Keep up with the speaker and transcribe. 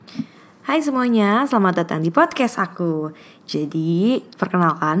Hai semuanya, selamat datang di podcast aku. Jadi,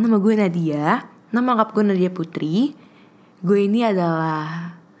 perkenalkan, nama gue Nadia. Nama lengkap gue Nadia Putri. Gue ini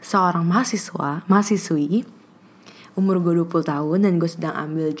adalah seorang mahasiswi. Umur gue 20 tahun dan gue sedang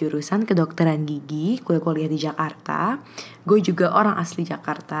ambil jurusan kedokteran gigi. Gue kuliah di Jakarta. Gue juga orang asli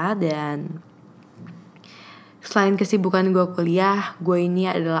Jakarta. Dan selain kesibukan gue kuliah, gue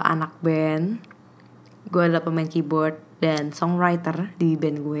ini adalah anak band. Gue adalah pemain keyboard dan songwriter di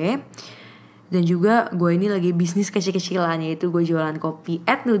band gue. Dan juga gue ini lagi bisnis kecil-kecilan, yaitu gue jualan kopi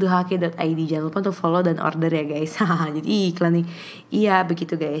 @nuduhake.id. Jangan lupa untuk follow dan order ya guys. Jadi iklan nih. Iya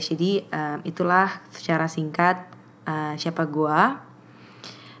begitu guys. Jadi itulah secara singkat siapa gue.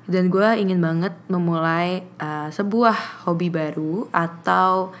 Dan gue ingin banget memulai sebuah hobi baru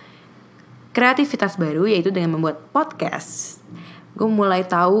atau kreativitas baru, yaitu dengan membuat podcast. Gue mulai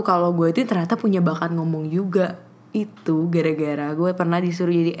tahu kalau gue itu ternyata punya bakat ngomong juga. Itu gara-gara gue pernah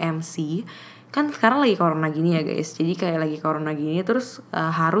disuruh jadi MC. Kan sekarang lagi corona gini ya guys. Jadi kayak lagi corona gini, terus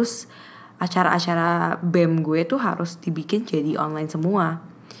harus acara-acara BEM gue tuh harus dibikin jadi online semua.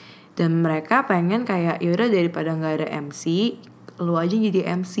 Dan mereka pengen kayak yaudah daripada gak ada MC, lu aja jadi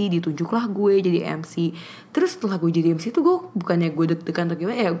MC, ditunjuklah gue jadi MC. Terus setelah gue jadi MC tuh gue bukannya gue deg-degan atau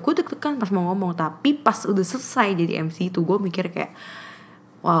gimana, ya gue deg-degan pas mau ngomong. Tapi pas udah selesai jadi MC tuh gue mikir kayak,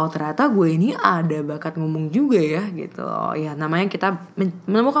 wow, ternyata gue ini ada bakat ngomong juga ya gitu. Ya namanya kita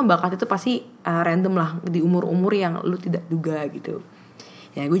menemukan bakat itu pasti random lah di umur-umur yang lu tidak duga gitu.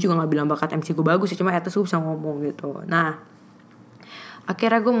 Ya gue juga gak bilang bakat MC gue bagus ya, cuma atas gue bisa ngomong gitu. Nah,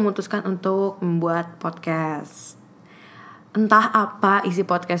 akhirnya gue memutuskan untuk membuat podcast. Entah apa isi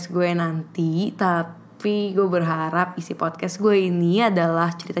podcast gue nanti, tapi gue berharap isi podcast gue ini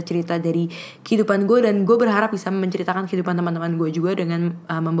adalah cerita-cerita dari kehidupan gue. Dan gue berharap bisa menceritakan kehidupan teman-teman gue juga dengan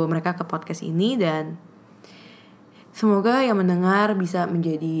membawa mereka ke podcast ini. Dan semoga yang mendengar bisa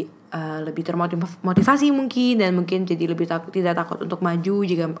menjadi lebih termotivasi mungkin. Dan mungkin jadi lebih tidak takut untuk maju.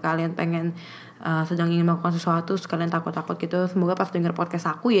 Jika kalian pengen sedang ingin melakukan sesuatu, kalian takut-takut gitu, semoga pas denger podcast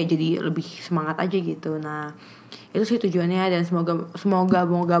aku ya jadi lebih semangat aja gitu. Nah itu sih tujuannya. Dan semoga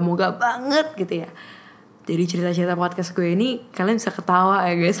banget gitu ya, jadi cerita-cerita podcast gue ini kalian bisa ketawa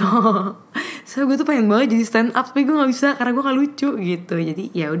ya guys. So gue tuh pengen banget jadi stand up, tapi gue gak bisa karena gue gak lucu gitu. Jadi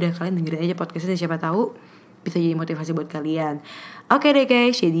ya udah, kalian dengerin aja podcastnya, siapa tahu bisa jadi motivasi buat kalian. Oke deh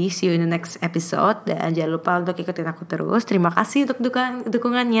guys, jadi see you in the next episode. Dan jangan lupa untuk ikutin aku terus. Terima kasih untuk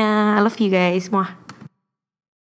dukungannya. I love you guys. Muah.